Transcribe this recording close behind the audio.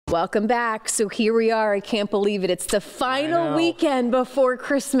Welcome back. So here we are. I can't believe it. It's the final weekend before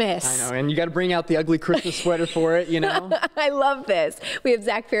Christmas. I know, and you got to bring out the ugly Christmas sweater for it, you know? I love this. We have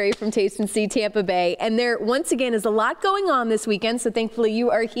Zach Ferry from Taste and See Tampa Bay, and there once again is a lot going on this weekend, so thankfully you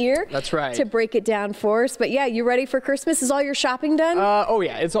are here. That's right. To break it down for us. But yeah, you ready for Christmas? Is all your shopping done? Oh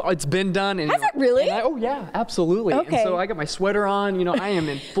yeah, it's been done. And, Has it really? Oh yeah, absolutely. Okay. And so I got my sweater on, you know, I am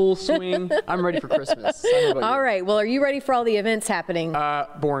in full swing. I'm ready for Christmas. All right, well, are you ready for all the events happening?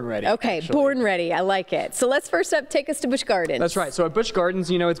 Born ready. Okay, actually. Born ready. I like it. So let's first up take us to Busch Gardens. That's right. So at Busch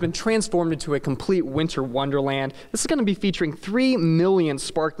Gardens, you know, it's been transformed into a complete winter wonderland. This is going to be featuring 3 million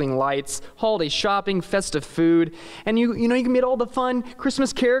sparkling lights, holiday shopping, festive food, and you can meet all the fun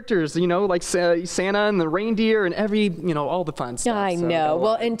Christmas characters, you know, like Santa and the reindeer and all the fun stuff. I know.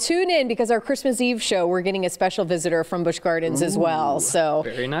 Well, and tune in because our Christmas Eve show, we're getting a special visitor from Busch Gardens as well. So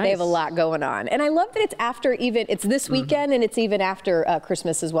very nice. They have a lot going on. And I love that it's after it's this weekend and it's even after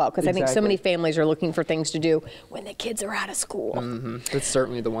Christmas as well, because I think so many families are looking for things to do when the kids are out of school. That's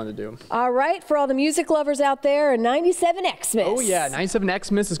certainly the one to do. All right, for all the music lovers out there, 97 Xmas. Oh yeah, 97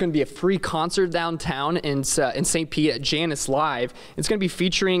 Xmas is going to be a free concert downtown in St. Pete at Janice Live. It's going to be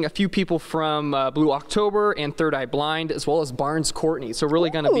featuring a few people from Blue October and Third Eye Blind, as well as Barnes Courtney. So really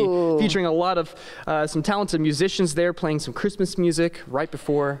going to be featuring a lot of some talented musicians there playing some Christmas music right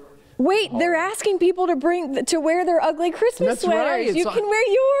before. Wait, they're asking people to wear their ugly Christmas sweaters. Right. You can wear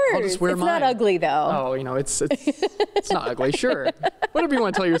yours. I'll just wear mine. It's not ugly though. Oh, you know, it's not ugly. Sure, whatever you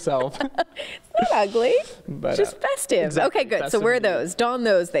want to tell yourself. It's not ugly. But, just festive. Exactly, okay, good. festive So wear those. Don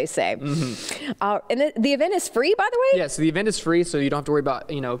those, they say. And the event is free, by the way? Yeah, so the event is free, so you don't have to worry about,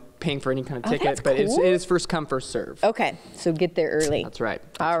 paying for any kind of ticket. That's but cool. it is first come, first serve. Okay, so get there early. That's right.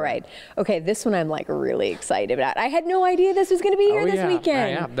 All right. Okay, this one I'm like really excited about. I had no idea this was going to be here this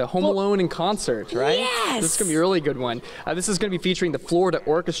weekend. Yeah, the Home Alone in concert, right? Yes. This is going to be a really good one. This is going to be featuring the Florida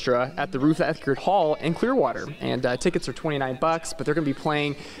Orchestra at the Ruth Eckerd Hall in Clearwater. And tickets are $29, but they're going to be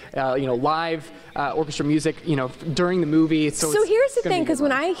playing, live orchestra music, during the movie. So here's the thing, because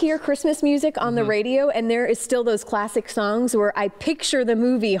when I hear Christmas music on the radio, and there is still those classic songs where I picture the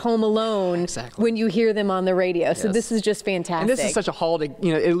movie Home Alone when you hear them on the radio. Yes. So this is just fantastic. And this is such a holiday,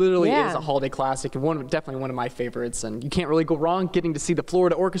 it literally is a holiday classic, and definitely one of my favorites. And you can't really go wrong getting to see the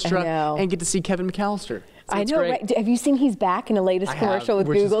Florida Orchestra and get to see Kevin McAllister. So I know, right? Have you seen he's back in the latest commercial with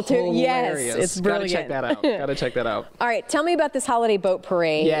Google too? Yes, it's brilliant. Gotta check that out. Gotta check that out. All right, tell me about this holiday boat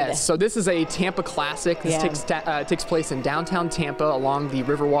parade. Yes, so this is a Tampa classic. This takes place in downtown Tampa along the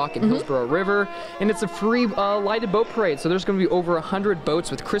Riverwalk and Hillsborough River, and it's a free lighted boat parade. So there's going to be over 100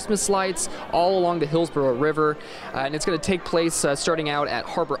 boats with Christmas lights all along the Hillsborough River, and it's going to take place starting out at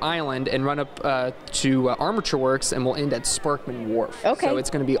Harbor Island and run up to Armature Works, and will end at Sparkman Wharf. Okay. So it's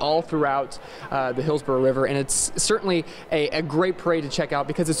going to be all throughout the Hillsborough River, and it's certainly a great parade to check out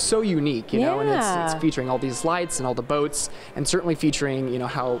because it's so unique, you know, and it's featuring all these lights and all the boats, and certainly featuring,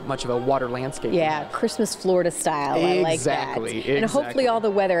 how much of a water landscape. Yeah, Christmas Florida style. I like that. And hopefully all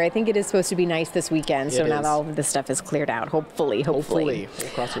the weather. I think it is supposed to be nice this weekend, so now all of this stuff is cleared out. Hopefully. We'll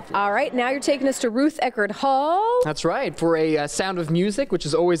cross it through. All right, now you're taking us to Ruth Eckerd Hall. That's right, for a Sound of Music, which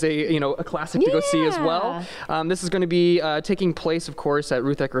is always a classic to go see as well. This is going to be taking place, of course, at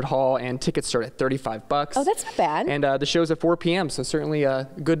Ruth Eckerd Hall, and tickets start at $35. Oh, that's not bad. And the show's at 4 p.m., so certainly a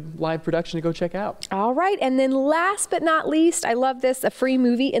good live production to go check out. All right, and then last but not least, I love this, a free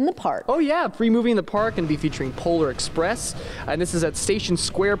movie in the park. Oh yeah, free movie in the park, and be featuring Polar Express. And this is at Station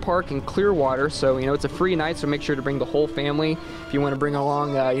Square Park in Clearwater, so it's a free night, so make sure to bring the whole family. If you want to bring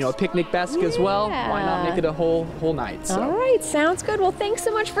along a picnic basket as well, why not make it a whole night? So. All right, sounds good. Well, thanks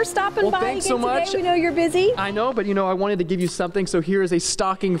so much for stopping by thanks again so much. today. We know you're busy. I know, but I wanted to give you something, so here is a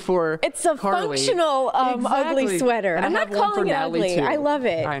stocking for It's a Carly. Functional ugly sweater. And I'm not calling it ugly. Too. I love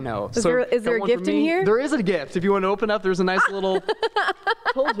it. I know. Is there a gift in here? There is a gift. If you want to open up, there's a nice little.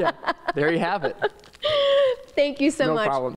 Told you. There you have it. Thank you so much. No problem.